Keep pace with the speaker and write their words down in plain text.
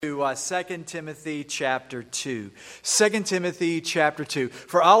To 2 Timothy chapter 2. 2 Timothy chapter 2.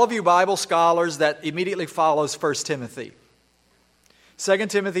 For all of you Bible scholars, that immediately follows 1 Timothy. 2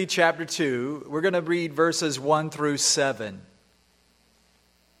 Timothy chapter 2, we're going to read verses 1 through 7.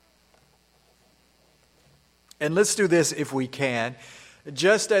 And let's do this if we can.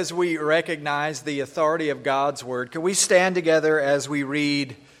 Just as we recognize the authority of God's Word, can we stand together as we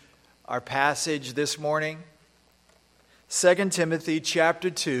read our passage this morning? 2 Timothy chapter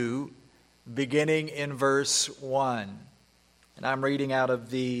 2, beginning in verse 1. And I'm reading out of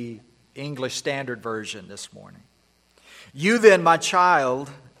the English Standard Version this morning. You then, my child,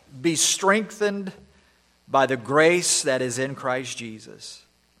 be strengthened by the grace that is in Christ Jesus.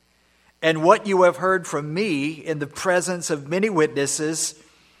 And what you have heard from me in the presence of many witnesses,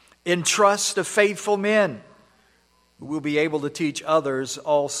 entrust to faithful men who will be able to teach others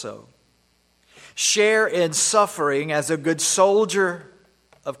also. Share in suffering as a good soldier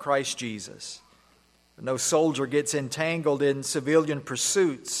of Christ Jesus. No soldier gets entangled in civilian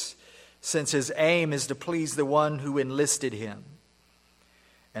pursuits, since his aim is to please the one who enlisted him.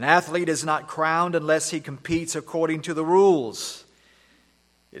 An athlete is not crowned unless he competes according to the rules.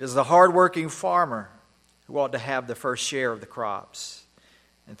 It is the hardworking farmer who ought to have the first share of the crops.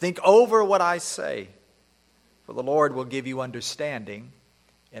 And think over what I say, for the Lord will give you understanding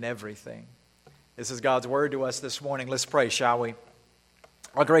in everything. This is God's word to us this morning. Let's pray, shall we?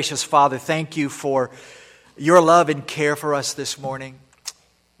 Our gracious Father, thank you for your love and care for us this morning.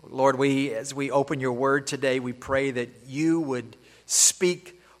 Lord, as we open your word today, we pray that you would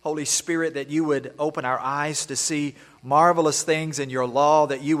speak, Holy Spirit, that you would open our eyes to see marvelous things in your law,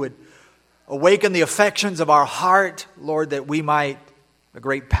 that you would awaken the affections of our heart, Lord, that we might have a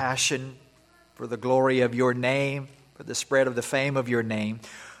great passion for the glory of your name, for the spread of the fame of your name.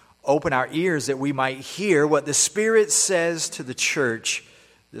 Open our ears that we might hear what the Spirit says to the church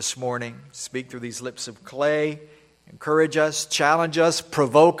this morning. Speak through these lips of clay. Encourage us, challenge us,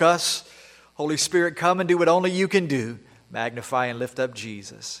 provoke us. Holy Spirit, come and do what only you can do. Magnify and lift up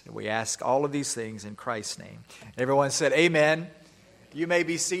Jesus. And we ask all of these things in Christ's name. Everyone said amen. You may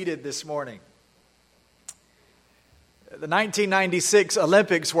be seated this morning. The 1996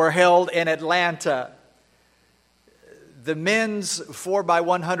 Olympics were held in Atlanta. The men's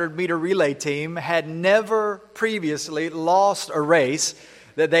 4x100 meter relay team had never previously lost a race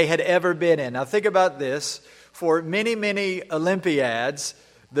that they had ever been in. Now think about this. For many, many Olympiads,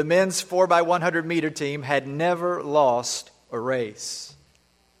 the men's 4x100 meter team had never lost a race.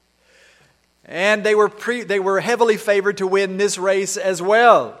 And they were heavily favored to win this race as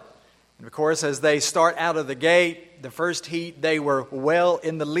well. And of course, as they start out of the gate, the first heat, they were well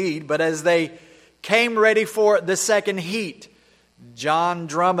in the lead. But as they came ready for the second heat, John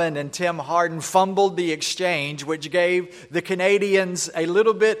Drummond and Tim Harden fumbled the exchange, which gave the Canadians a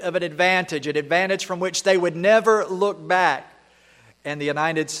little bit of an advantage from which they would never look back. And the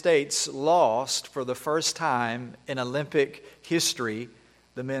United States lost for the first time in Olympic history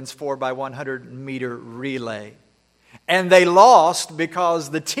the men's 4x100 meter relay. And they lost because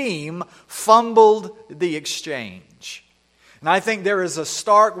the team fumbled the exchange. And I think there is a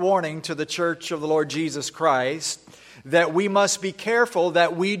stark warning to the Church of the Lord Jesus Christ that we must be careful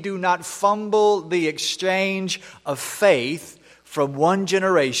that we do not fumble the exchange of faith from one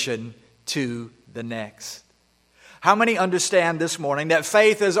generation to the next. How many understand this morning that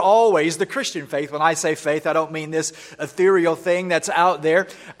faith is always, the Christian faith, when I say faith, I don't mean this ethereal thing that's out there.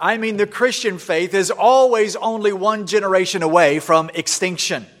 I mean the Christian faith is always only one generation away from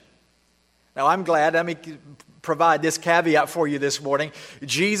extinction. Now I'm glad, let me provide this caveat for you this morning.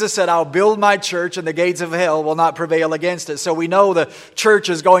 Jesus said, I'll build my church and the gates of hell will not prevail against it. So we know the church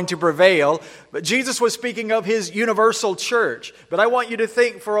is going to prevail. But Jesus was speaking of his universal church. But I want you to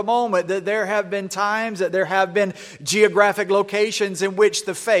think for a moment that there have been times, that there have been geographic locations in which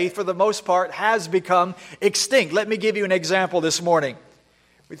the faith, for the most part, has become extinct. Let me give you an example this morning.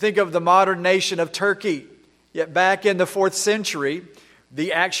 We think of the modern nation of Turkey. Yet back in the 4th century,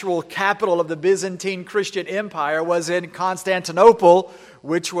 the actual capital of the Byzantine Christian Empire was in Constantinople,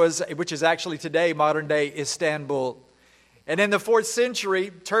 which is actually today modern-day Istanbul. And in the 4th century,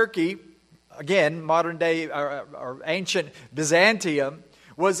 Turkey, again, modern-day or ancient Byzantium,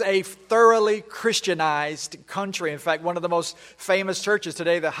 was a thoroughly Christianized country. In fact, one of the most famous churches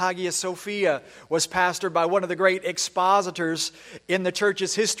today, the Hagia Sophia, was pastored by one of the great expositors in the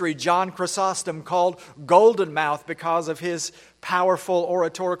church's history, John Chrysostom, called Golden Mouth because of his powerful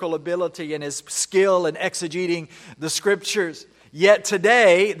oratorical ability and his skill in exegeting the scriptures. Yet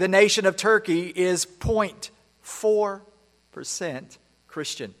today, the nation of Turkey is 0.4%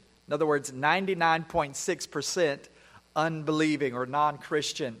 Christian. In other words, 99.6% unbelieving or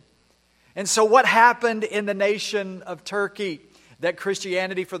non-Christian. And so what happened in the nation of Turkey? That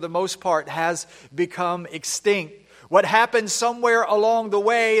Christianity, for the most part, has become extinct. What happened somewhere along the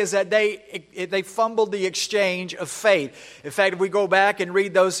way is that they fumbled the exchange of faith. In fact, if we go back and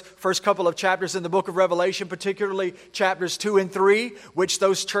read those first couple of chapters in the book of Revelation, particularly chapters 2 and 3, which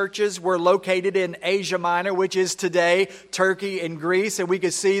those churches were located in Asia Minor, which is today Turkey and Greece. And we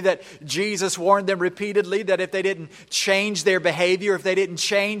could see that Jesus warned them repeatedly that if they didn't change their behavior, if they didn't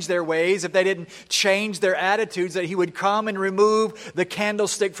change their ways, if they didn't change their attitudes, that He would come and remove the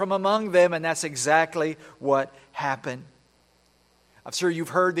candlestick from among them. And that's exactly what happened. I'm sure you've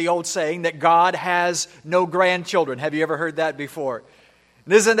heard the old saying that God has no grandchildren. Have you ever heard that before?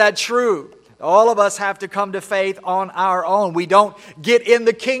 And isn't that true? All of us have to come to faith on our own. We don't get in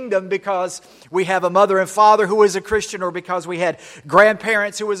the kingdom because we have a mother and father who is a Christian, or because we had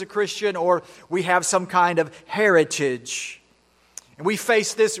grandparents who was a Christian, or we have some kind of heritage. And we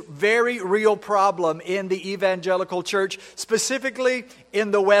face this very real problem in the evangelical church, specifically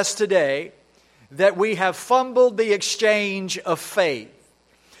in the West today, that we have fumbled the exchange of faith.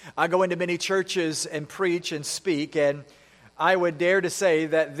 I go into many churches and preach and speak, and I would dare to say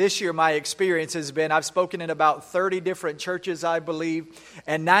that this year my experience has been, I've spoken in about 30 different churches, I believe,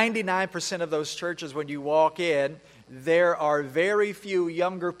 and 99% of those churches, when you walk in, there are very few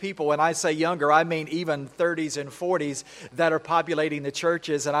younger people. When I say younger, I mean even 30s and 40s that are populating the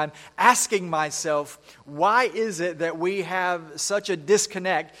churches. And I'm asking myself, why is it that we have such a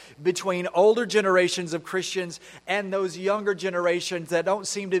disconnect between older generations of Christians and those younger generations that don't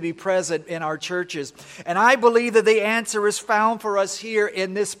seem to be present in our churches? And I believe that the answer is found for us here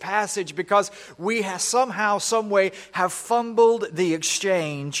in this passage, because we have somehow, some way, have fumbled the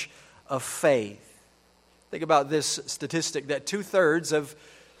exchange of faith. Think about this statistic, that 2/3 of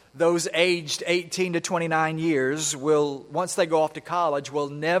those aged 18 to 29 years will, once they go off to college, will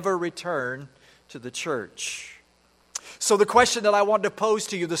never return to the church. So the question that I want to pose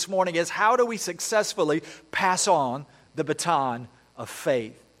to you this morning is, how do we successfully pass on the baton of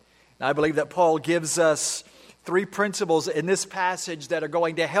faith? And I believe that Paul gives us 3 principles in this passage that are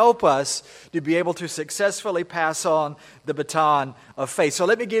going to help us to be able to successfully pass on the baton of faith. So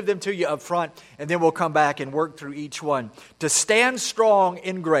let me give them to you up front, and then we'll come back and work through each one. To stand strong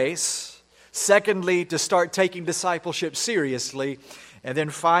in grace. Secondly, to start taking discipleship seriously. And then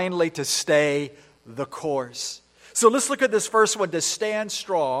finally, to stay the course. So let's look at this first one, to stand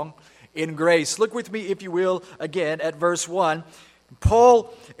strong in grace. Look with me, if you will, again at verse 1.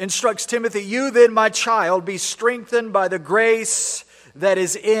 Paul instructs Timothy, "You then, my child, be strengthened by the grace that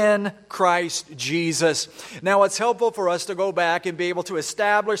is in Christ Jesus." Now, it's helpful for us to go back and be able to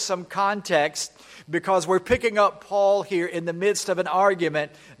establish some context, because we're picking up Paul here in the midst of an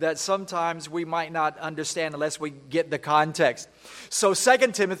argument that sometimes we might not understand unless we get the context. So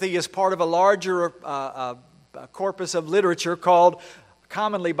 2 Timothy is part of a larger corpus of literature called,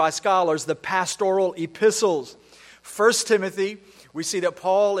 commonly by scholars, the pastoral epistles. 1 Timothy, we see that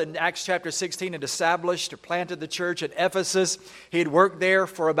Paul in Acts chapter 16 had established or planted the church at Ephesus. He had worked there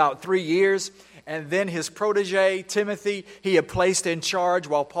for about 3 years. And then his protege, Timothy, he had placed in charge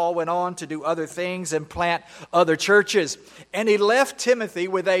while Paul went on to do other things and plant other churches. And he left Timothy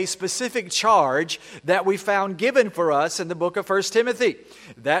with a specific charge that we found given for us in the book of 1 Timothy.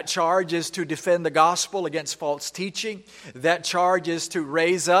 That charge is to defend the gospel against false teaching. That charge is to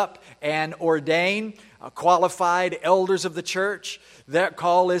raise up and ordain qualified elders of the church. That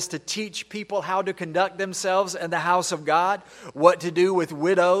call is to teach people how to conduct themselves in the house of God, what to do with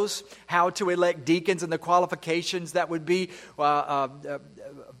widows, how to elect deacons, and the qualifications that would be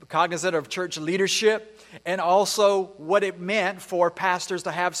cognizant of church leadership, and also what it meant for pastors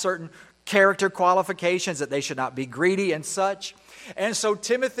to have certain character qualifications, that they should not be greedy and such. And so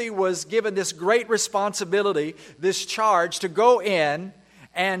Timothy was given this great responsibility, this charge to go in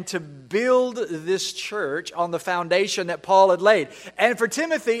and to build this church on the foundation that Paul had laid. And for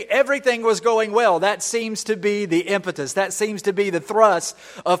Timothy, everything was going well. That seems to be the impetus. That seems to be the thrust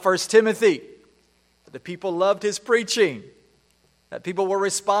of 1 Timothy. The people loved his preaching. That people were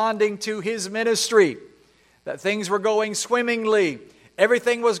responding to his ministry. That things were going swimmingly.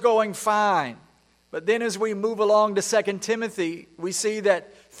 Everything was going fine. But then as we move along to 2 Timothy, we see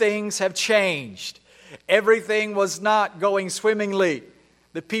that things have changed. Everything was not going swimmingly.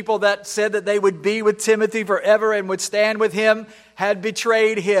 The people that said that they would be with Timothy forever and would stand with him had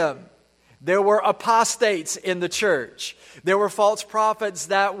betrayed him. There were apostates in the church. There were false prophets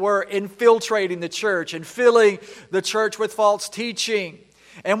that were infiltrating the church and filling the church with false teaching.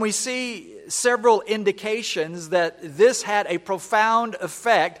 And we see several indications that this had a profound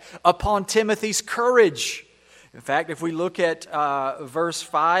effect upon Timothy's courage. In fact, if we look at verse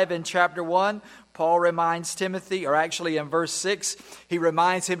 5 in chapter 1, Paul reminds Timothy, or actually in verse 6, he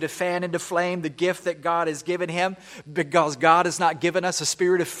reminds him to fan into flame the gift that God has given him, because God has not given us a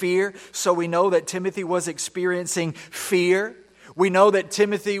spirit of fear. So we know that Timothy was experiencing fear. We know that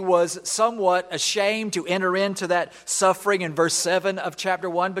Timothy was somewhat ashamed to enter into that suffering in verse 7 of chapter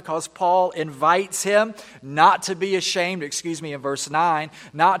 1, because Paul invites him not to be ashamed, in verse 9,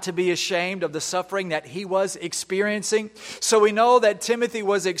 not to be ashamed of the suffering that he was experiencing. So we know that Timothy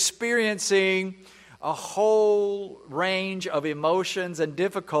was experiencing a whole range of emotions and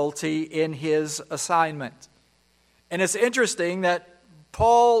difficulty in his assignment. And it's interesting that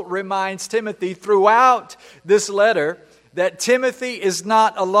Paul reminds Timothy throughout this letter that Timothy is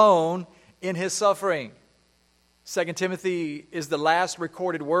not alone in his suffering. 2 Timothy is the last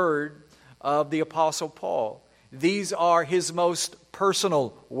recorded word of the Apostle Paul. These are his most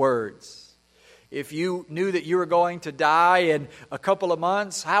personal words. If you knew that you were going to die in a couple of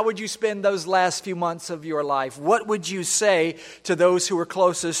months, how would you spend those last few months of your life? What would you say to those who are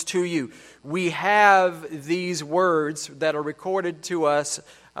closest to you? We have these words that are recorded to us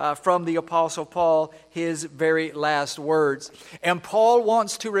from the Apostle Paul, his very last words. And Paul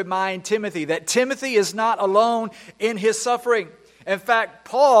wants to remind Timothy that Timothy is not alone in his suffering. In fact,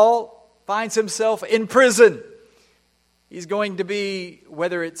 Paul finds himself in prison. He's going to be,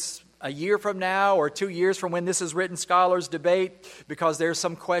 whether it's a year from now or 2 years from when this is written, scholars debate, because there's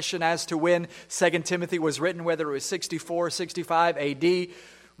some question as to when 2 Timothy was written, whether it was 64 or 65 AD.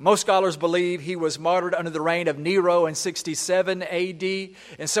 Most scholars believe he was martyred under the reign of Nero in 67 AD.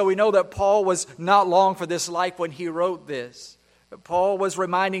 And so we know that Paul was not long for this life when he wrote this. But Paul was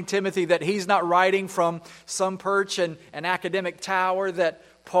reminding Timothy that he's not writing from some perch in an academic tower, that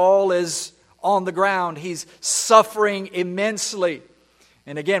Paul is on the ground. He's suffering immensely.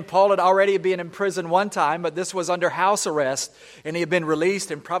 And again, Paul had already been in prison one time, but this was under house arrest, and he had been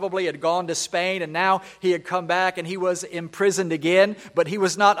released and probably had gone to Spain, and now he had come back and he was imprisoned again, but he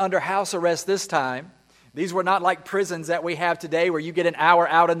was not under house arrest this time. These were not like prisons that we have today where you get an hour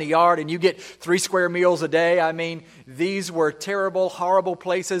out in the yard and you get 3 square meals a day. I mean, these were terrible, horrible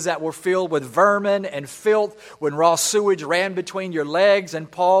places that were filled with vermin and filth when raw sewage ran between your legs,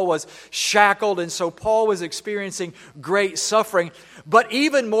 and Paul was shackled, and so Paul was experiencing great suffering. But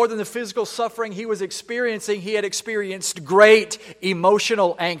even more than the physical suffering he was experiencing, he had experienced great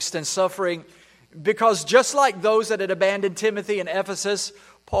emotional angst and suffering, because just like those that had abandoned Timothy in Ephesus,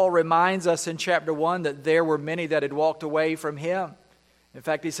 Paul reminds us in chapter 1 that there were many that had walked away from him. In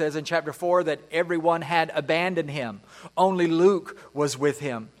fact, he says in chapter 4 that everyone had abandoned him. Only Luke was with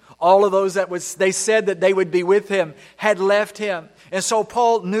him. All of those they said that they would be with him had left him. And so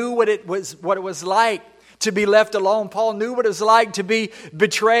Paul knew what it was like to be left alone. Paul knew what it was like to be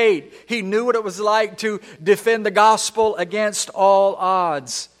betrayed. He knew what it was like to defend the gospel against all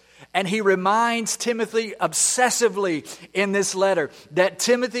odds. And he reminds Timothy obsessively in this letter that,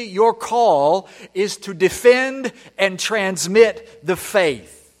 Timothy, your call is to defend and transmit the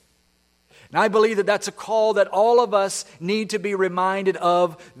faith. And I believe that that's a call that all of us need to be reminded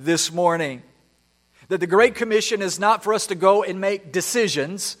of this morning. That the Great Commission is not for us to go and make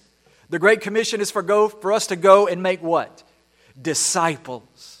decisions. The Great Commission is for us to go and make what?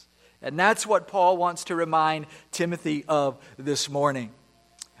 Disciples. And that's what Paul wants to remind Timothy of this morning.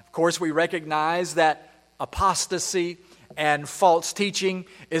 Of course, we recognize that apostasy and false teaching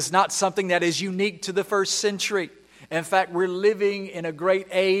is not something that is unique to the first century. In fact, we're living in a great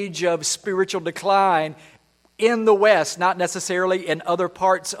age of spiritual decline in the West, not necessarily in other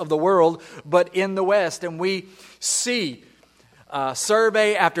parts of the world, but in the West. And we see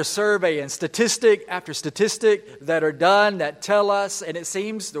survey after survey and statistic after statistic that are done that tell us, and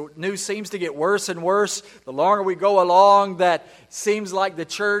the news seems to get worse and worse the longer we go along, that seems like the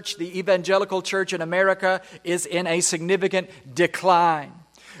church, the evangelical church in America, is in a significant decline.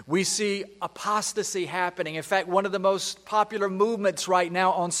 We see apostasy happening. In fact, one of the most popular movements right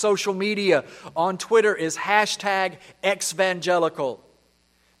now on social media, on Twitter, is #exvangelical.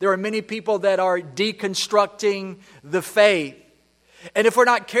 There are many people that are deconstructing the faith. And if we're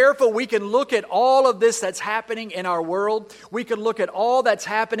not careful, we can look at all of this that's happening in our world. We can look at all that's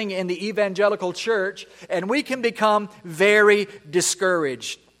happening in the evangelical church, and we can become very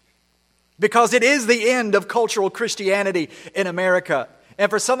discouraged. Because it is the end of cultural Christianity in America.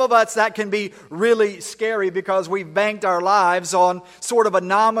 And for some of us, that can be really scary, because we've banked our lives on sort of a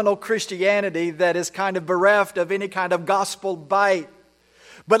nominal Christianity that is kind of bereft of any kind of gospel bite.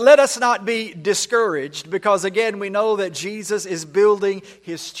 But let us not be discouraged, because again, we know that Jesus is building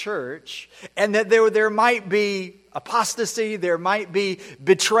His church, and that there might be apostasy, there might be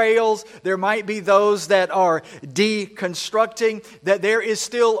betrayals, there might be those that are deconstructing, that there is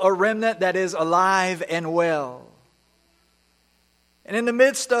still a remnant that is alive and well. And in the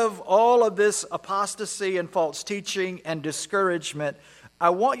midst of all of this apostasy and false teaching and discouragement,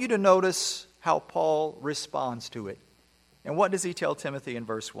 I want you to notice how Paul responds to it. And what does he tell Timothy in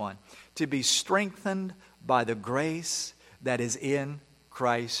verse 1? To be strengthened by the grace that is in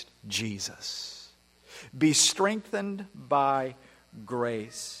Christ Jesus. Be strengthened by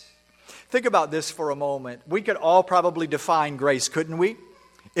grace. Think about this for a moment. We could all probably define grace, couldn't we?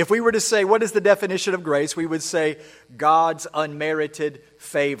 If we were to say, what is the definition of grace? We would say God's unmerited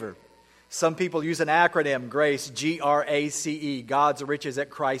favor. Some people use an acronym, GRACE, G-R-A-C-E, God's riches at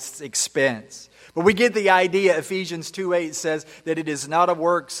Christ's expense. But we get the idea. Ephesians 2:8 says that it is not of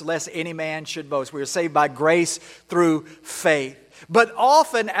works, lest any man should boast. We are saved by grace through faith. But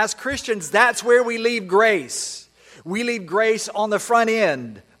often as Christians, that's where we leave grace. We leave grace on the front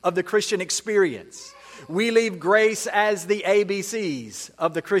end of the Christian experience. We leave grace as the ABCs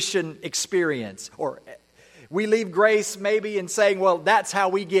of the Christian experience. Or we leave grace maybe in saying, well, that's how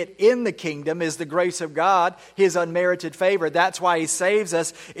we get in the kingdom, is the grace of God, His unmerited favor. That's why He saves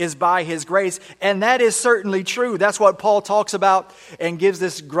us, is by His grace. And that is certainly true. That's what Paul talks about and gives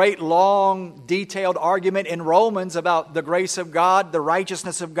this great, long, detailed argument in Romans about the grace of God, the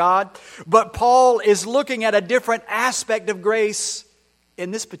righteousness of God. But Paul is looking at a different aspect of grace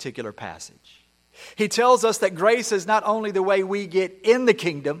in this particular passage. He tells us that grace is not only the way we get in the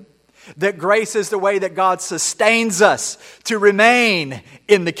kingdom, that grace is the way that God sustains us to remain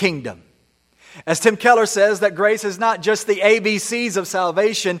in the kingdom. As Tim Keller says, that grace is not just the ABCs of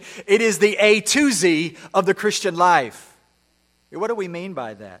salvation, it is the A to Z of the Christian life. What do we mean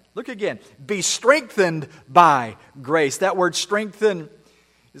by that? Look again. Be strengthened by grace. That word strengthen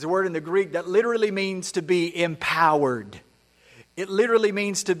is a word in the Greek that literally means to be empowered. It literally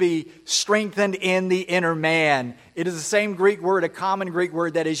means to be strengthened in the inner man. It is the same Greek word, a common Greek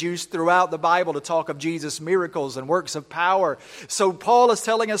word that is used throughout the Bible to talk of Jesus' miracles and works of power. So Paul is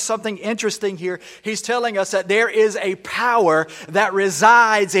telling us something interesting here. He's telling us that there is a power that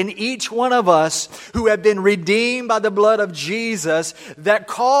resides in each one of us who have been redeemed by the blood of Jesus, that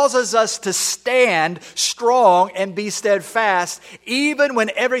causes us to stand strong and be steadfast even when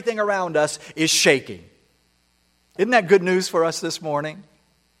everything around us is shaking. Isn't that good news for us this morning?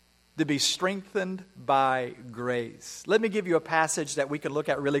 To be strengthened by grace. Let me give you a passage that we can look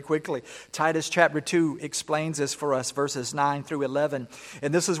at really quickly. Titus chapter 2 explains this for us, verses 9 through 11.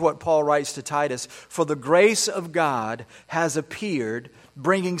 And this is what Paul writes to Titus. For the grace of God has appeared,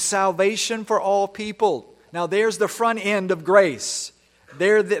 bringing salvation for all people. Now there's the front end of grace.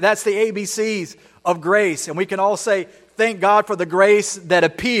 That's the ABCs of grace. And we can all say, thank God for the grace that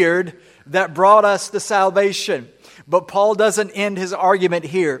appeared, that brought us the salvation. But Paul doesn't end his argument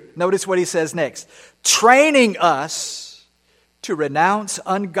here. Notice what he says next. Training us to renounce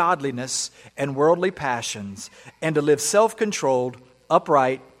ungodliness and worldly passions, and to live self-controlled,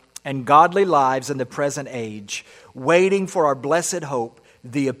 upright, and godly lives in the present age, waiting for our blessed hope,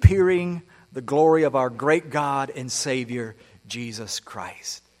 the appearing, the glory of our great God and Savior, Jesus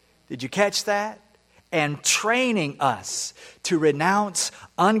Christ. Did you catch that? And training us to renounce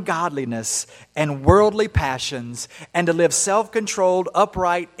ungodliness and worldly passions, and to live self-controlled,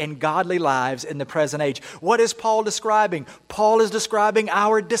 upright, and godly lives in the present age. What is Paul describing? Paul is describing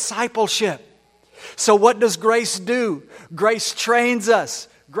our discipleship. So what does grace do? Grace trains us.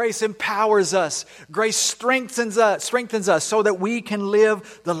 Grace empowers us. Grace strengthens us so that we can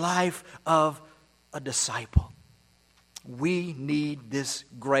live the life of a disciple. We need this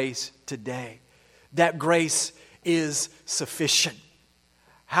grace today. That grace is sufficient.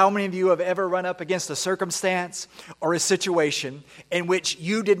 How many of you have ever run up against a circumstance or a situation in which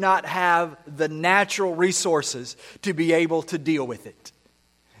you did not have the natural resources to be able to deal with it?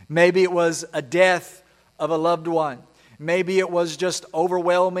 Maybe it was a death of a loved one. Maybe it was just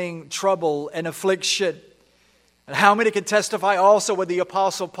overwhelming trouble and affliction. And how many can testify also with the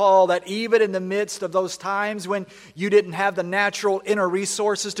Apostle Paul that even in the midst of those times when you didn't have the natural inner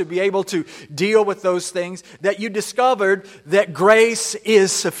resources to be able to deal with those things, that you discovered that grace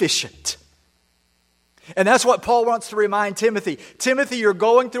is sufficient. And that's what Paul wants to remind Timothy. Timothy, you're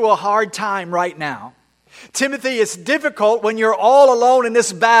going through a hard time right now. Timothy, it's difficult when you're all alone in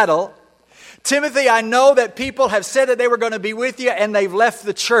this battle. Timothy, I know that people have said that they were going to be with you and they've left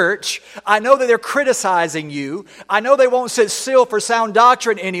the church. I know that they're criticizing you. I know they won't sit still for sound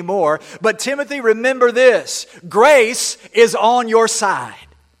doctrine anymore. But Timothy, remember this. Grace is on your side.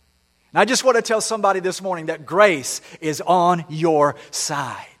 And I just want to tell somebody this morning that grace is on your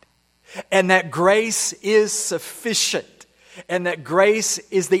side. And that grace is sufficient. And that grace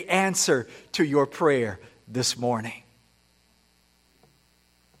is the answer to your prayer this morning.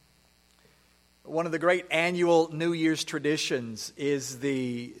 One of the great annual New Year's traditions is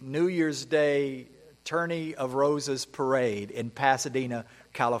the New Year's Day Tourney of Roses Parade in Pasadena,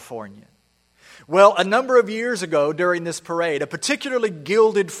 California. Well, a number of years ago during this parade, a particularly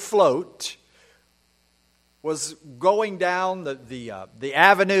gilded float was going down the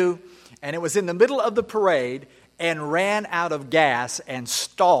avenue, and it was in the middle of the parade and ran out of gas and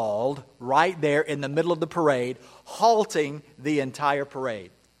stalled right there in the middle of the parade, halting the entire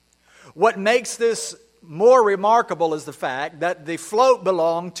parade. What makes this more remarkable is the fact that the float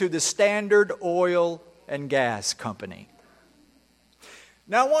belonged to the Standard Oil and Gas Company.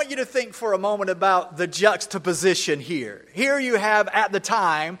 Now, I want you to think for a moment about the juxtaposition here. Here you have, at the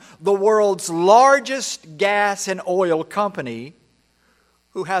time, the world's largest gas and oil company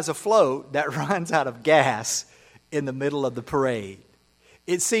who has a float that runs out of gas in the middle of the parade.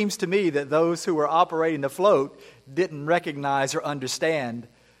 It seems to me that those who were operating the float didn't recognize or understand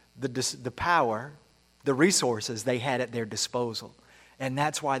the power, the resources they had at their disposal. And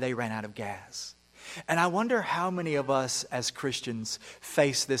that's why they ran out of gas. And I wonder how many of us as Christians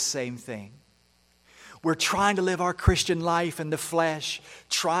face this same thing. We're trying to live our Christian life in the flesh,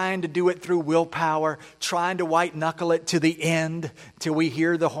 trying to do it through willpower, trying to white knuckle it to the end till we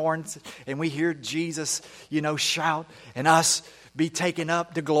hear the horns and we hear Jesus, shout and us be taken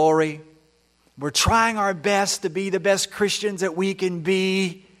up to glory. We're trying our best to be the best Christians that we can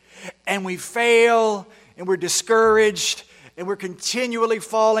be, and we fail and we're discouraged. And we're continually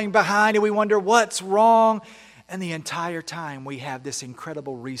falling behind and we wonder what's wrong. And the entire time we have this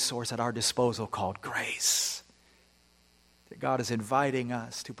incredible resource at our disposal called grace that God is inviting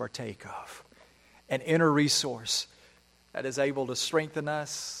us to partake of. An inner resource that is able to strengthen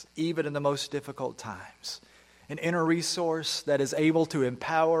us even in the most difficult times. An inner resource that is able to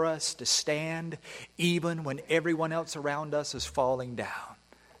empower us to stand even when everyone else around us is falling down.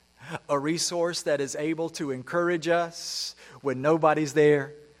 A resource that is able to encourage us when nobody's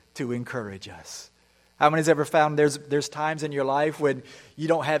there to encourage us. How many has ever found there's times in your life when you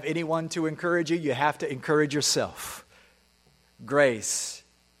don't have anyone to encourage you? You have to encourage yourself. Grace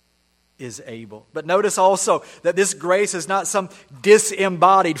is able. But notice also that this grace is not some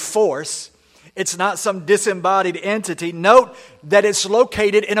disembodied force. It's not some disembodied entity. Note that it's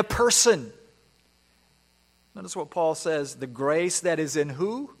located in a person. Notice what Paul says, the grace that is in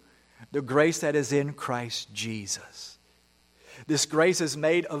who? The grace that is in Christ Jesus. This grace is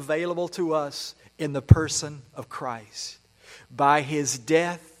made available to us in the person of Christ. By His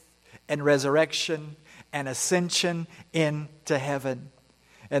death and resurrection and ascension into heaven.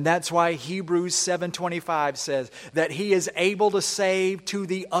 And that's why Hebrews 7:25 says that He is able to save to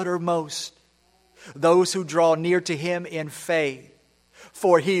the uttermost those who draw near to Him in faith.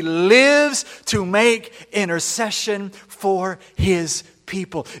 For He lives to make intercession for His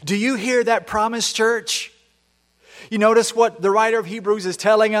people. Do you hear that promise, church? You notice what the writer of Hebrews is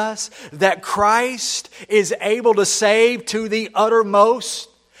telling us? That Christ is able to save to the uttermost.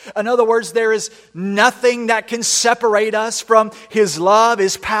 In other words, there is nothing that can separate us from His love,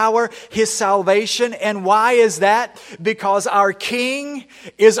 His power, His salvation. And why is that? Because our King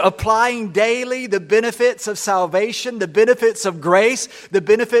is applying daily the benefits of salvation, the benefits of grace, the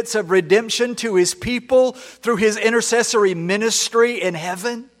benefits of redemption to His people through His intercessory ministry in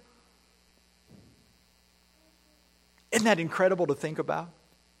heaven. Isn't that incredible to think about?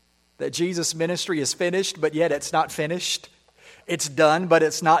 That Jesus' ministry is finished, but yet it's not finished. It's done, but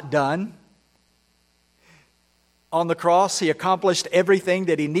it's not done. On the cross, He accomplished everything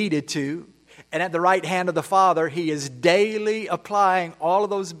that He needed to. And at the right hand of the Father, He is daily applying all of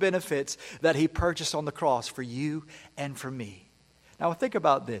those benefits that He purchased on the cross for you and for me. Now think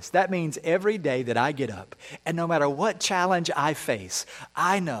about this. That means every day that I get up, and no matter what challenge I face,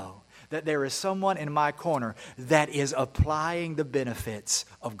 I know that there is someone in my corner that is applying the benefits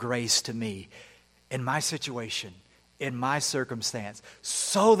of grace to me in my situation, in my circumstance,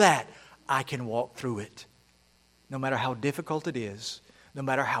 so that I can walk through it. No matter how difficult it is, no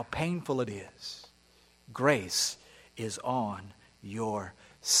matter how painful it is, grace is on your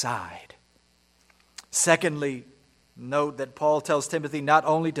side. Secondly, note that Paul tells Timothy not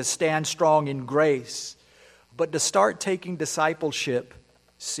only to stand strong in grace, but to start taking discipleship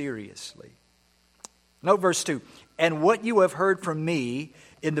seriously. Note verse 2. And what you have heard from me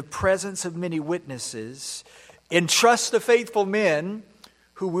in the presence of many witnesses, entrust to faithful men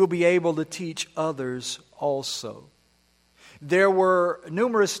who will be able to teach others also. There were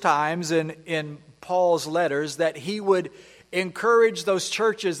numerous times in Paul's letters that he would encourage those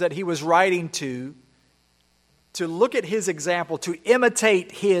churches that he was writing to look at his example, to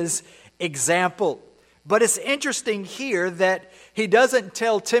imitate his example. But it's interesting here that he doesn't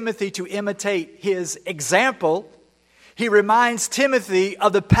tell Timothy to imitate his example. He reminds Timothy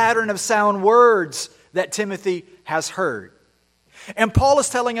of the pattern of sound words that Timothy has heard. And Paul is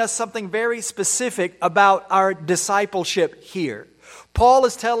telling us something very specific about our discipleship here. Paul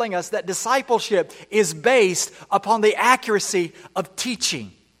is telling us that discipleship is based upon the accuracy of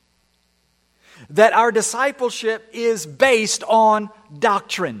teaching. That our discipleship is based on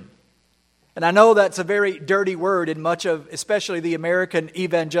doctrine. And I know that's a very dirty word in much of, especially the American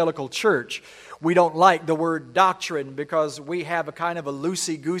evangelical church. We don't like the word doctrine because we have a kind of a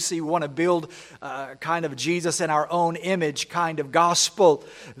loosey-goosey, want to build kind of Jesus in our own image kind of gospel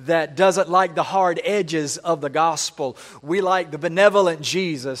that doesn't like the hard edges of the gospel. We like the benevolent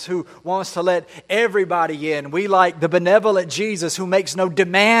Jesus who wants to let everybody in. We like the benevolent Jesus who makes no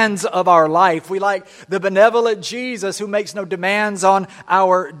demands of our life. We like the benevolent Jesus who makes no demands on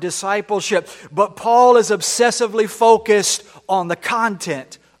our discipleship. But Paul is obsessively focused on the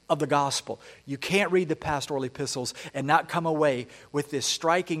content of the gospel. You can't read the pastoral epistles and not come away with this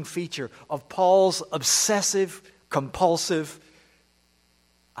striking feature of Paul's obsessive, compulsive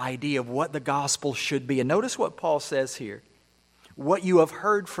idea of what the gospel should be. And notice what Paul says here. What you have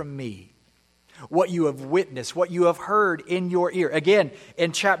heard from me, what you have witnessed, what you have heard in your ear. Again,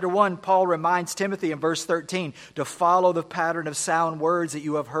 in chapter 1, Paul reminds Timothy in verse 13 to follow the pattern of sound words that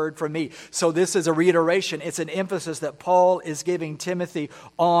you have heard from me. So this is a reiteration. It's an emphasis that Paul is giving Timothy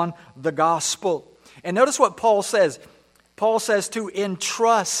on the gospel. And notice what Paul says. Paul says to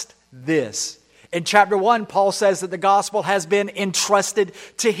entrust this. In chapter 1, Paul says that the gospel has been entrusted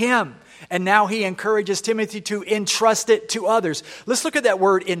to him. And now he encourages Timothy to entrust it to others. Let's look at that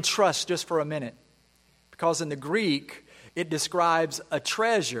word entrust just for a minute. Because in the Greek, it describes a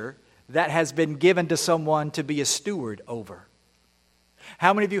treasure that has been given to someone to be a steward over.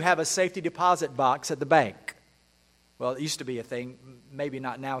 How many of you have a safety deposit box at the bank? Well, it used to be a thing. Maybe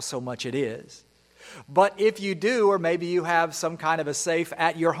not now so much it is. But if you do, or maybe you have some kind of a safe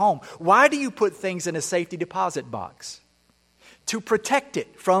at your home, why do you put things in a safety deposit box? To protect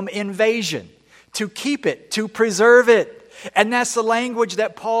it from invasion, to keep it, to preserve it. And that's the language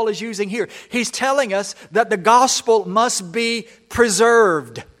that Paul is using here. He's telling us that the gospel must be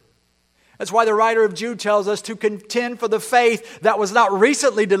preserved. That's why the writer of Jude tells us to contend for the faith that was not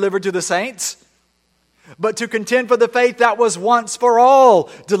recently delivered to the saints, but to contend for the faith that was once for all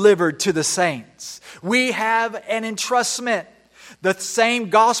delivered to the saints. We have an entrustment. The same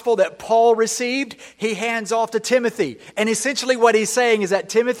gospel that Paul received, he hands off to Timothy. And essentially what he's saying is that,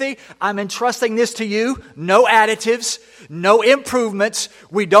 Timothy, I'm entrusting this to you. No additives, no improvements.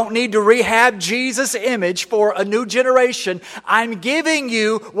 We don't need to rehab Jesus' image for a new generation. I'm giving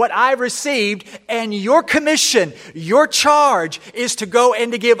you what I've received, and your commission, your charge is to go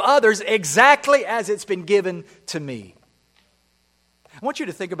and to give others exactly as it's been given to me. I want you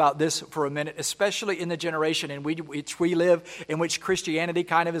to think about this for a minute, especially in the generation in which we live, in which Christianity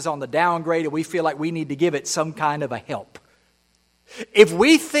kind of is on the downgrade and we feel like we need to give it some kind of a help. If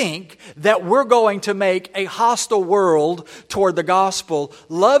we think that we're going to make a hostile world toward the gospel,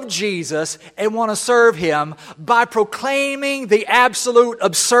 love Jesus, and want to serve Him by proclaiming the absolute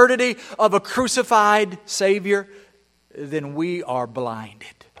absurdity of a crucified Savior, then we are blinded.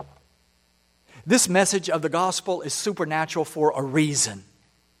 This message of the gospel is supernatural for a reason.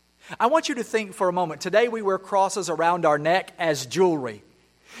 I want you to think for a moment. Today we wear crosses around our neck as jewelry.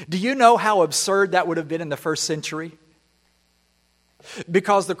 Do you know how absurd that would have been in the first century?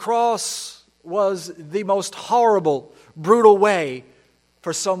 Because the cross was the most horrible, brutal way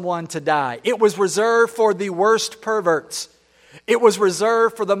for someone to die. It was reserved for the worst perverts. It was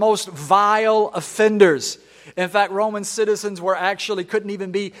reserved for the most vile offenders. In fact, Roman citizens couldn't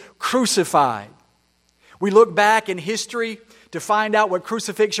even be crucified. We look back in history to find out what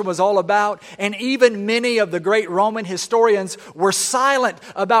crucifixion was all about, and even many of the great Roman historians were silent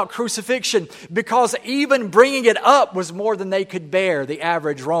about crucifixion because even bringing it up was more than they could bear, the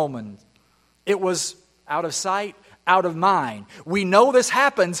average Roman. It was out of sight, out of mind. We know this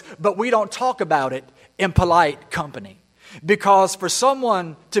happens, but we don't talk about it in polite company. Because for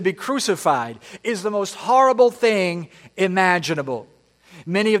someone to be crucified is the most horrible thing imaginable.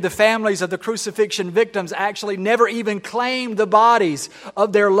 Many of the families of the crucifixion victims actually never even claimed the bodies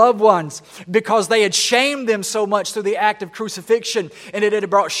of their loved ones because they had shamed them so much through the act of crucifixion, and it had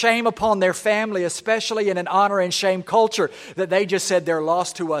brought shame upon their family, especially in an honor and shame culture, that they just said they're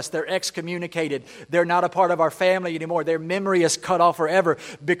lost to us, they're excommunicated, they're not a part of our family anymore, their memory is cut off forever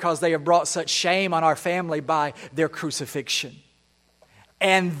because they have brought such shame on our family by their crucifixion.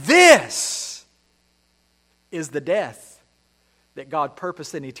 And this is the death that God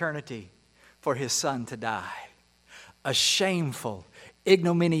purposed in eternity for His Son to die. A shameful,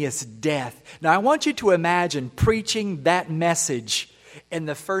 ignominious death. Now I want you to imagine preaching that message in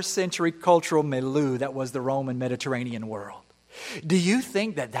the first century cultural milieu that was the Roman Mediterranean world. Do you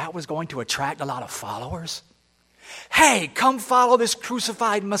think that that was going to attract a lot of followers? Hey, come follow this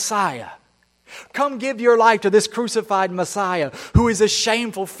crucified Messiah. Come give your life to this crucified Messiah who is a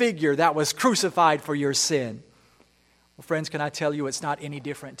shameful figure that was crucified for your sin. Well, friends, can I tell you it's not any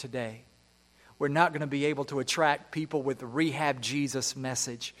different today? We're not going to be able to attract people with the rehab Jesus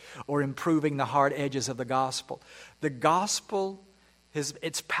message or improving the hard edges of the gospel. The gospel,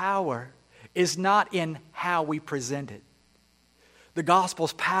 its power is not in how we present it. The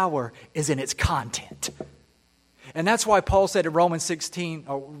gospel's power is in its content. And that's why Paul said in Romans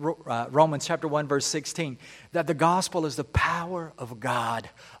chapter 1, verse 16, that the gospel is the power of God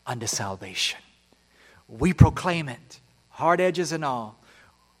unto salvation. We proclaim it, hard edges and all.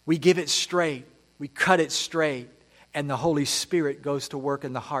 We give it straight. We cut it straight. And the Holy Spirit goes to work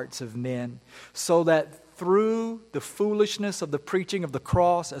in the hearts of men so that through the foolishness of the preaching of the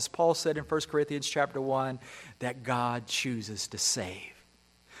cross, as Paul said in 1 Corinthians chapter 1, that God chooses to save.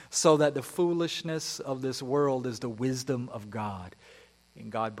 So that the foolishness of this world is the wisdom of God. And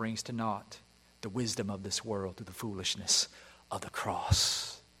God brings to naught the wisdom of this world through the foolishness of the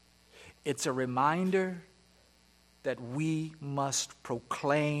cross. It's a reminder that we must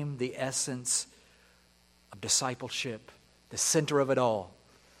proclaim the essence of discipleship. The center of it all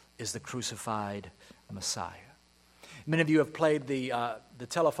is the crucified Messiah. Many of you have played the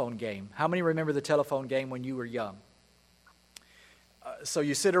telephone game. How many remember the telephone game when you were young? So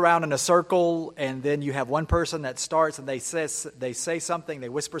you sit around in a circle, and then you have one person that starts, and they say something, they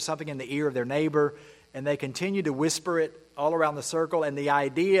whisper something in the ear of their neighbor, and they continue to whisper it all around the circle. And the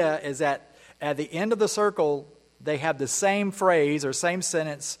idea is that at the end of the circle, they have the same phrase or same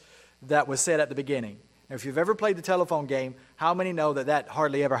sentence that was said at the beginning. Now, if you've ever played the telephone game, how many know that that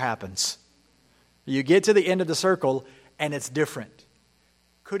hardly ever happens? You get to the end of the circle, and it's different.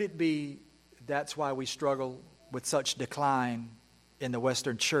 Could it be that's why we struggle with such decline in the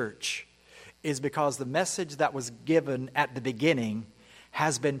Western church, is because the message that was given at the beginning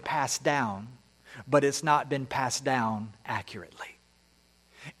has been passed down, but it's not been passed down accurately.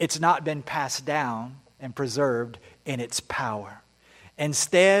 It's not been passed down and preserved in its power.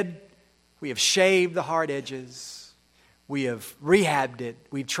 Instead, we have shaved the hard edges, we have rehabbed it,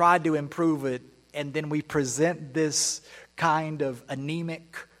 we've tried to improve it, and then we present this kind of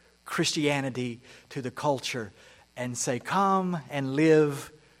anemic Christianity to the culture and say, come and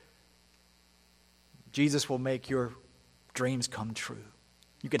live. Jesus will make your dreams come true.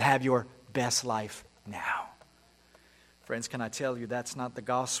 You can have your best life now. Friends, can I tell you that's not the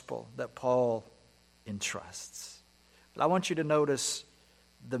gospel that Paul entrusts. But I want you to notice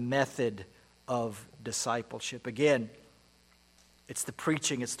the method of discipleship. Again, it's the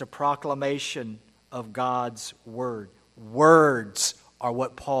preaching, it's the proclamation of God's word. Words are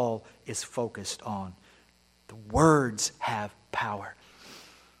what Paul is focused on. The words have power.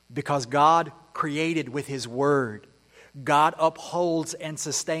 Because God created with His word. God upholds and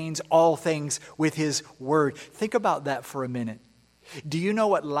sustains all things with His word. Think about that for a minute. Do you know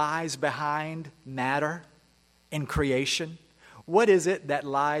what lies behind matter in creation? What is it that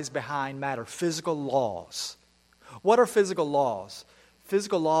lies behind matter? Physical laws. What are physical laws?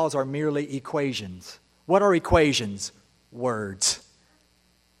 Physical laws are merely equations. What are equations? Words.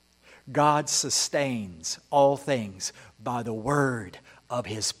 God sustains all things by the word of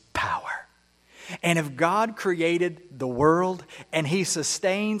His power. And if God created the world and He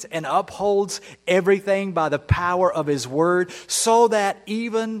sustains and upholds everything by the power of His word, so that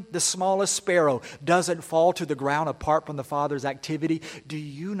even the smallest sparrow doesn't fall to the ground apart from the Father's activity, do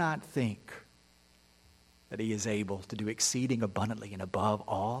you not think that He is able to do exceeding abundantly and above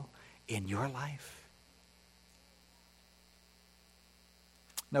all in your life?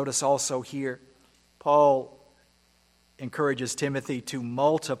 Notice also here, Paul encourages Timothy to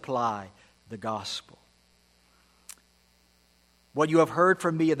multiply the gospel. What you have heard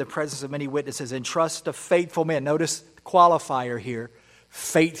from me in the presence of many witnesses, entrust to faithful men. Notice the qualifier here,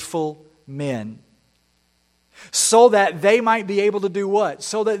 faithful men. so that they might be able to do what?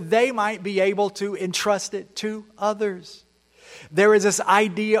 So that they might be able to entrust it to others. There is this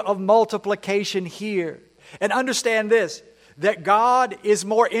idea of multiplication here. And understand this, that God is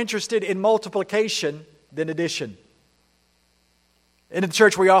more interested in multiplication than addition. In the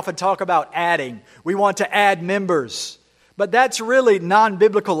church, we often talk about adding. We want to add members. But that's really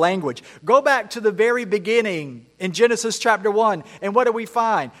non-biblical language. Go back to the very beginning in Genesis chapter 1. And what do we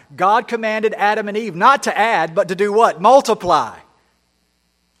find? God commanded Adam and Eve not to add, but to do what? Multiply.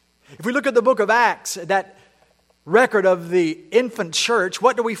 If we look at the book of Acts, that record of the infant church,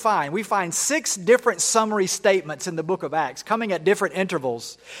 what do we find? We find 6 different summary statements in the book of Acts coming at different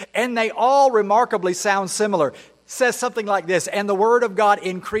intervals. And they all remarkably sound similar. It says something like this, and the word of God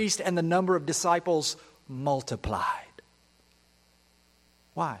increased and the number of disciples multiplied.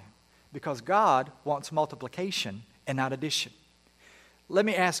 Why? Because God wants multiplication and not addition. Let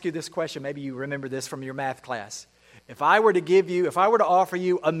me ask you this question. Maybe you remember this from your math class. If I were to offer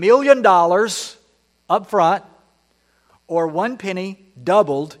you $1 million up front, or 1 penny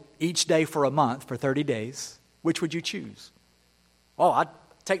doubled each day for a month for 30 days, which would you choose? Oh, I'd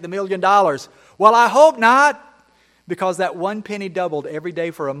take the $1 million. Well, I hope not, because that 1 penny doubled every day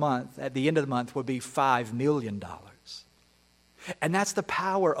for a month, at the end of the month, would be $5 million. And that's the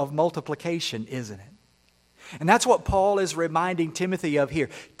power of multiplication, isn't it? And that's what Paul is reminding Timothy of here.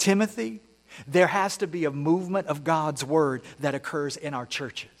 Timothy, there has to be a movement of God's word that occurs in our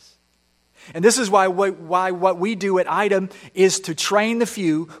churches. And this is why what we do at Item is to train the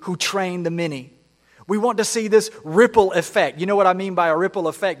few who train the many. We want to see this ripple effect. You know what I mean by a ripple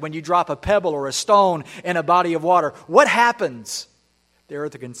effect? When you drop a pebble or a stone in a body of water, what happens? There are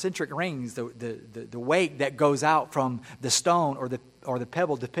the concentric rings, the weight that goes out from the stone or the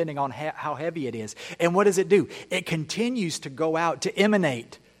pebble, depending on how heavy it is. And what does it do? It continues to go out, to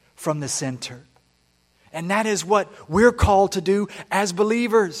emanate from the center. And that is what we're called to do as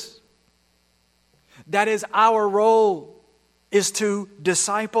believers. That is our role, is to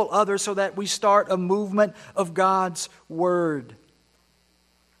disciple others so that we start a movement of God's word.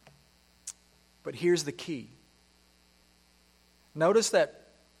 But here's the key. Notice that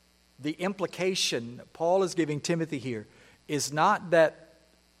the implication Paul is giving Timothy here is not that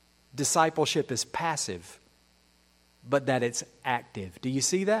discipleship is passive, but that it's active. Do you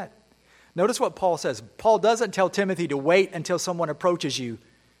see that? Notice what Paul says. Paul doesn't tell Timothy to wait until someone approaches you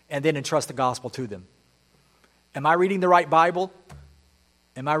and then entrust the gospel to them. Am I reading the right Bible?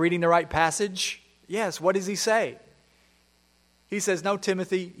 Am I reading the right passage? Yes. What does he say? He says, no,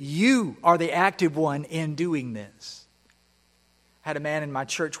 Timothy, you are the active one in doing this. I had a man in my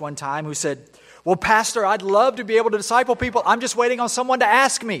church one time who said, well, Pastor, I'd love to be able to disciple people. I'm just waiting on someone to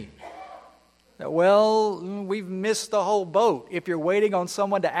ask me. Well, we've missed the whole boat if you're waiting on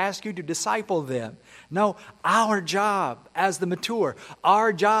someone to ask you to disciple them. No, our job as the mature,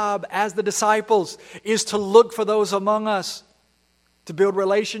 our job as the disciples is to look for those among us, to build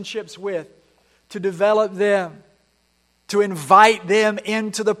relationships with, to develop them, to invite them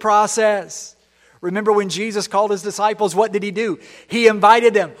into the process. Remember when Jesus called his disciples, what did he do? He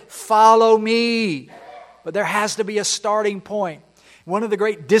invited them, follow me. But there has to be a starting point. One of the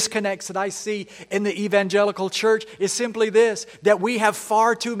great disconnects that I see in the evangelical church is simply this, that we have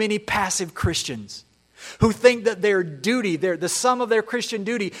far too many passive Christians who think that their duty, the sum of their Christian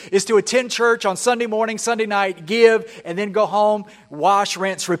duty is to attend church on Sunday morning, Sunday night, give, and then go home, wash,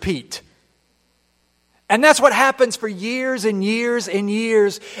 rinse, repeat. And that's what happens for years and years and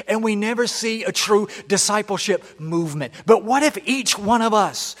years, and we never see a true discipleship movement. But what if each one of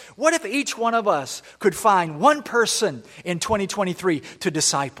us could find one person in 2023 to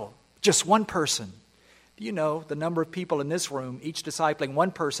disciple? Just one person. Do you know the number of people in this room, each discipling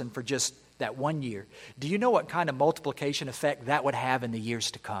one person for just that 1 year? Do you know what kind of multiplication effect that would have in the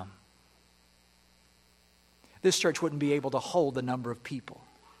years to come? This church wouldn't be able to hold the number of people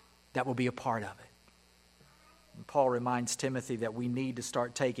that will be a part of it. And Paul reminds Timothy that we need to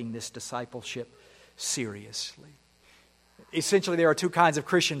start taking this discipleship seriously. Essentially, there are two kinds of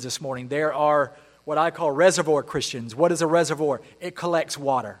Christians this morning. There are what I call reservoir Christians. What is a reservoir? It collects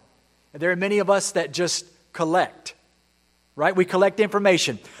water. And there are many of us that just collect, right? We collect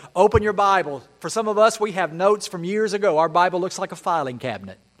information. Open your Bible. For some of us, we have notes from years ago. Our Bible looks like a filing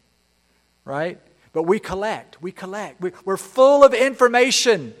cabinet, right? But we collect. We're full of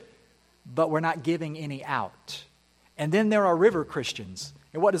information, but we're not giving any out. And then there are river Christians.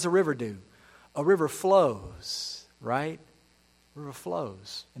 And what does a river do? A river flows, right? A river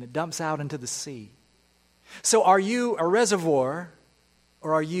flows, and it dumps out into the sea. So are you a reservoir,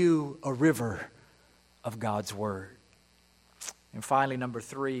 or are you a river of God's Word? And finally, number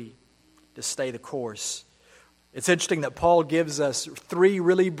 3, to stay the course, It's interesting that Paul gives us 3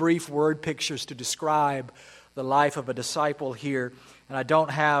 really brief word pictures to describe the life of a disciple here. And I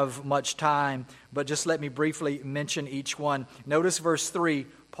don't have much time, but just let me briefly mention each one. Notice verse 3,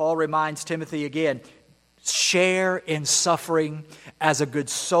 Paul reminds Timothy again, share in suffering as a good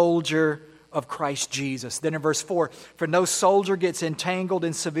soldier of Christ Jesus. Then in verse 4, for no soldier gets entangled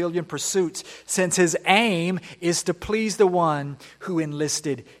in civilian pursuits, since his aim is to please the one who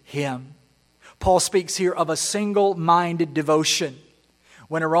enlisted him. Paul speaks here of a single-minded devotion.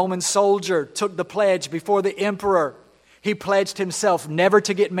 When a Roman soldier took the pledge before the emperor, he pledged himself never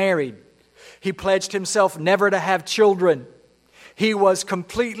to get married. He pledged himself never to have children. He was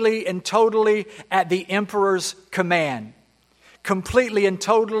completely and totally at the emperor's command. Completely and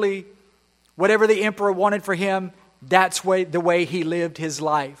totally, whatever the emperor wanted for him, that's the way he lived his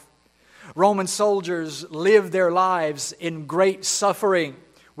life. Roman soldiers lived their lives in great suffering.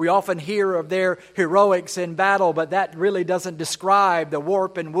 We often hear of their heroics in battle, but that really doesn't describe the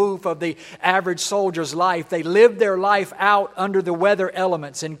warp and woof of the average soldier's life. They lived their life out under the weather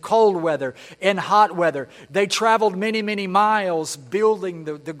elements, in cold weather, in hot weather. They traveled many, many miles building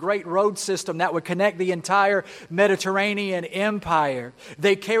the great road system that would connect the entire Mediterranean empire.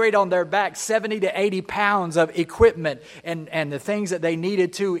 They carried on their back 70 to 80 pounds of equipment and the things that they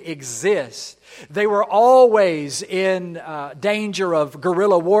needed to exist. They were always in danger of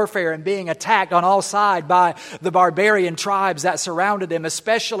guerrilla warfare and being attacked on all sides by the barbarian tribes that surrounded them,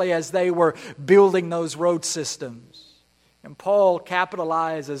 especially as they were building those road systems. And Paul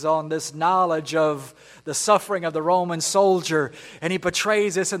capitalizes on this knowledge of the suffering of the Roman soldier, and he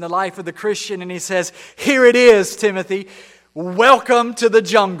portrays this in the life of the Christian, and he says, here it is, Timothy, welcome to the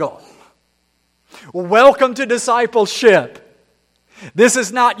jungle. Welcome to discipleship. This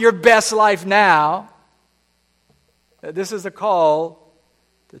is not your best life now. This is a call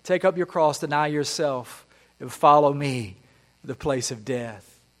to take up your cross, deny yourself, and follow me to the place of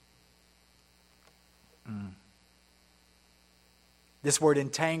death. This word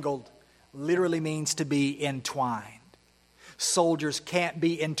entangled literally means to be entwined. Soldiers can't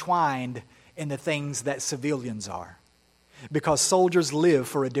be entwined in the things that civilians are, because soldiers live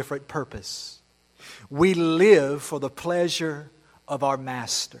for a different purpose. We live for the pleasure of our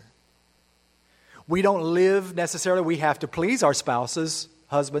master. We don't live necessarily, we have to please our spouses.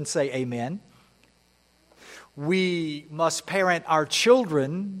 Husbands say amen. We must parent our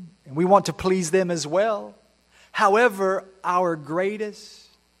children, and we want to please them as well. However, our greatest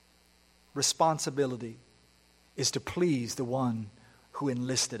responsibility is to please the one who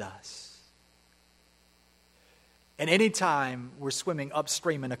enlisted us. And anytime we're swimming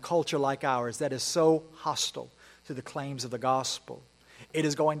upstream in a culture like ours that is so hostile to the claims of the gospel, it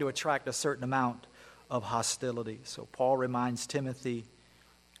is going to attract a certain amount of hostility. So Paul reminds Timothy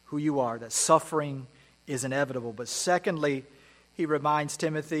who you are, that suffering is inevitable. But secondly, he reminds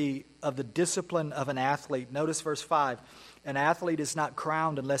Timothy of the discipline of an athlete. Notice verse 5. An athlete is not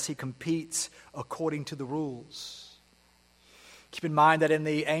crowned unless he competes according to the rules. Keep in mind that in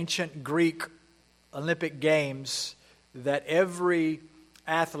the ancient Greek Olympic Games, that every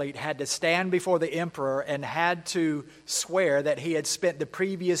athlete had to stand before the emperor and had to swear that he had spent the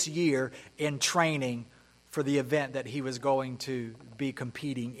previous year in training for the event that he was going to be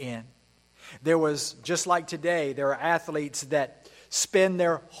competing in. There was, just like today, there are athletes that spend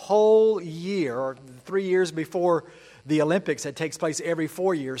their whole year, or 3 years before the Olympics that takes place every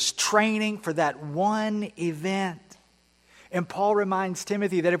 4 years, training for that one event. And Paul reminds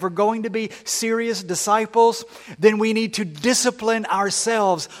Timothy that if we're going to be serious disciples, then we need to discipline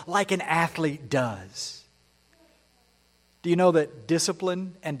ourselves like an athlete does. Do you know that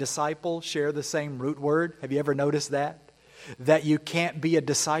discipline and disciple share the same root word? Have you ever noticed that? That you can't be a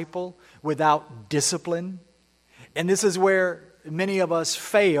disciple without discipline. And this is where many of us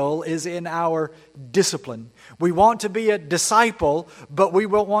fail, is in our discipline. We want to be a disciple, but we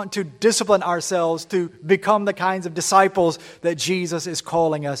will want to discipline ourselves to become the kinds of disciples that Jesus is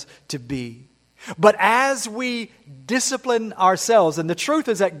calling us to be. But as we discipline ourselves, and the truth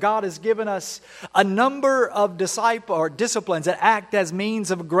is that God has given us a number of disciplines that act as means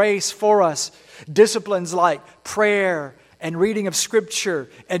of grace for us. Disciplines like prayer and reading of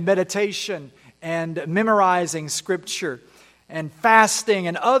Scripture and meditation and memorizing Scripture and fasting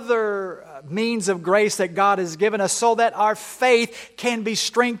and other means of grace that God has given us, so that our faith can be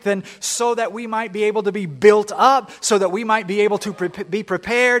strengthened, so that we might be able to be built up, so that we might be able to be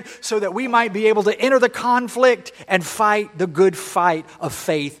prepared, so that we might be able to enter the conflict and fight the good fight of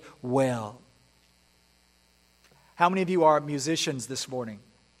faith well. How many of you are musicians this morning?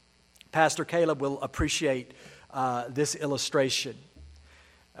 Pastor Caleb will appreciate this illustration.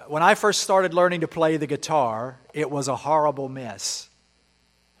 When I first started learning to play the guitar, it was a horrible mess.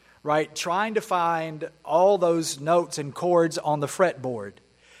 Right? Trying to find all those notes and chords on the fretboard.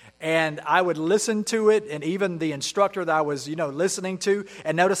 And I would listen to it, and even the instructor that I was, listening to,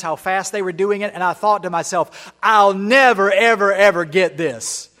 and notice how fast they were doing it. And I thought to myself, I'll never, ever, ever get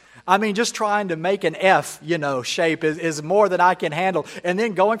this. I mean, just trying to make an F, shape is more than I can handle. And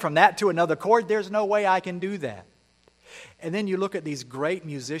then going from that to another chord, there's no way I can do that. And then you look at these great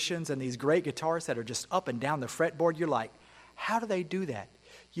musicians and these great guitarists that are just up and down the fretboard. You're like, how do they do that?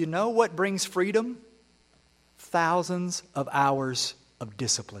 You know what brings freedom? Thousands of hours of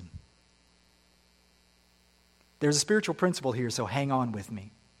discipline. There's a spiritual principle here, so hang on with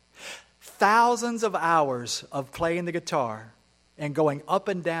me. Thousands of hours of playing the guitar and going up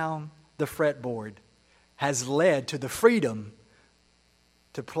and down the fretboard has led to the freedom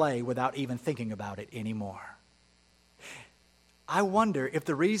to play without even thinking about it anymore. I wonder if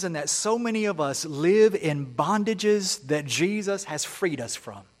the reason that so many of us live in bondages that Jesus has freed us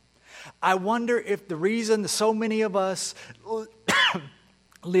from. I wonder if the reason so many of us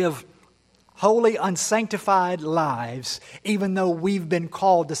live holy, unsanctified lives, even though we've been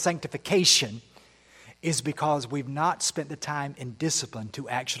called to sanctification, is because we've not spent the time in discipline to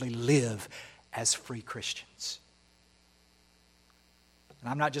actually live as free Christians. And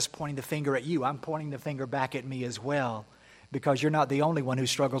I'm not just pointing the finger at you, I'm pointing the finger back at me as well, because you're not the only one who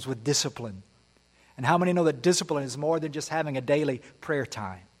struggles with discipline. And how many know that discipline is more than just having a daily prayer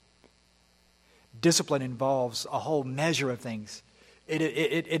time? Discipline involves a whole measure of things.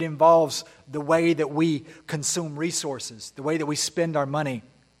 It involves the way that we consume resources, the way that we spend our money,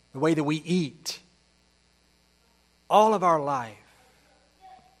 the way that we eat. All of our life.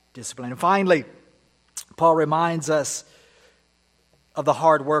 Discipline. And finally, Paul reminds us of the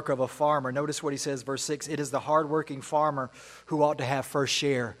hard work of a farmer. Notice what he says, verse 6. It is the hardworking farmer who ought to have first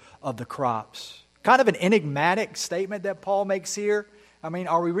share of the crops. Kind of an enigmatic statement that Paul makes here. I mean,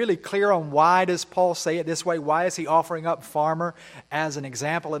 are we really clear on why does Paul say it this way? Why is he offering up farmer as an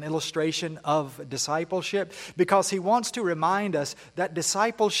example, an illustration of discipleship? Because he wants to remind us that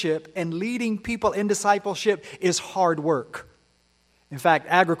discipleship and leading people in discipleship is hard work. In fact,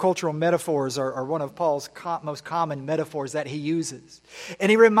 agricultural metaphors are one of Paul's most common metaphors that he uses.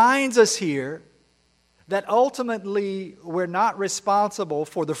 And he reminds us here that ultimately we're not responsible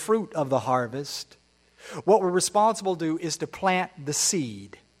for the fruit of the harvest. What we're responsible to do is to plant the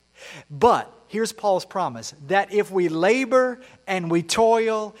seed. But here's Paul's promise, that if we labor and we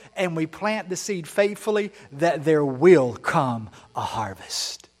toil and we plant the seed faithfully, that there will come a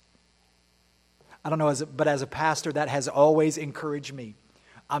harvest. I don't know, but as a pastor, that has always encouraged me.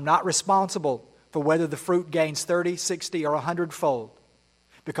 I'm not responsible for whether the fruit gains 30, 60, or 100-fold,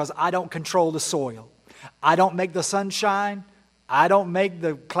 because I don't control the soil. I don't make the sun shine. I don't make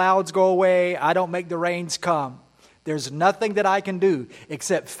the clouds go away. I don't make the rains come. There's nothing that I can do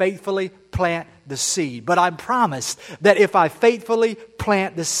except faithfully plant the seed. But I'm promised that if I faithfully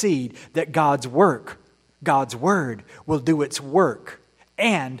plant the seed, that God's Word will do its work,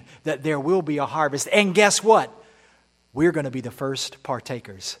 and that there will be a harvest. And guess what? We're going to be the first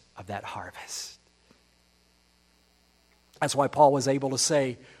partakers of that harvest. That's why Paul was able to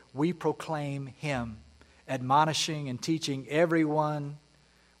say, we proclaim Him, admonishing and teaching everyone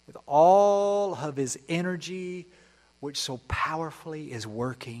with all of His energy, which so powerfully is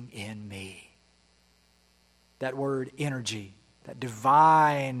working in me. That word energy, that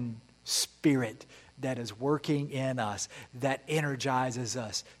divine spirit that is working in us, that energizes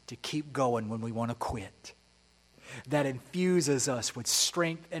us to keep going when we want to quit. That infuses us with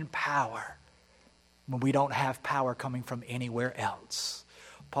strength and power when we don't have power coming from anywhere else.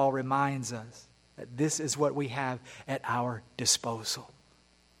 Paul reminds us that this is what we have at our disposal.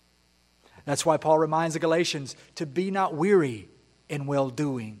 That's why Paul reminds the Galatians to be not weary in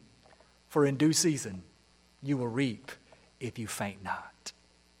well-doing, for in due season you will reap if you faint not.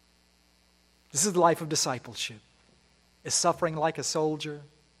 This is the life of discipleship. It's suffering like a soldier.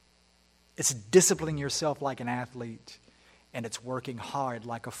 It's disciplining yourself like an athlete. And it's working hard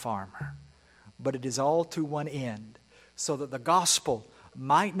like a farmer. But it is all to one end, so that the gospel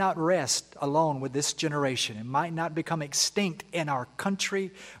might not rest alone with this generation. It might not become extinct in our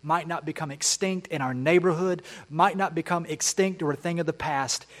country, might not become extinct in our neighborhood, might not become extinct or a thing of the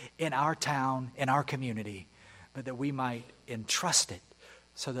past in our town, in our community, but that we might entrust it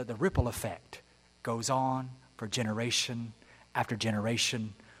so that the ripple effect goes on for generation after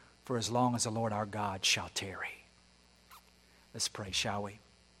generation, for as long as the Lord our God shall tarry. Let's pray, shall we?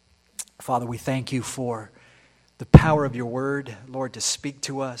 Father, we thank you for the power of your word, Lord, to speak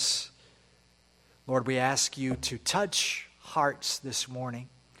to us. Lord, we ask you to touch hearts this morning.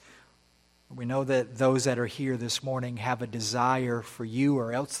 We know that those that are here this morning have a desire for you,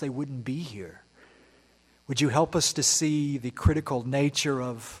 or else they wouldn't be here. Would you help us to see the critical nature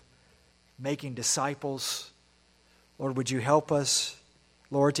of making disciples? Lord, would you help us,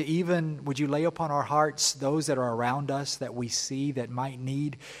 Lord, would you lay upon our hearts those that are around us that we see that might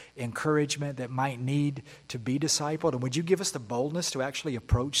need encouragement, that might need to be discipled? And would you give us the boldness to actually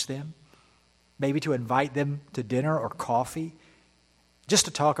approach them? Maybe to invite them to dinner or coffee, just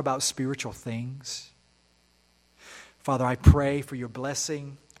to talk about spiritual things. Father, I pray for your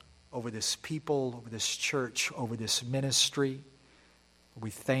blessing over this people, over this church, over this ministry. We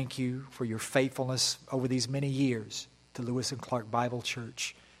thank you for your faithfulness over these many years to Lewis and Clark Bible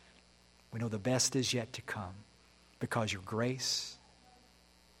Church. We know the best is yet to come because your grace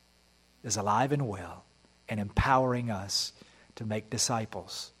is alive and well and empowering us to make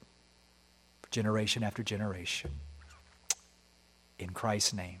disciples generation after generation. In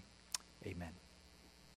Christ's name, amen.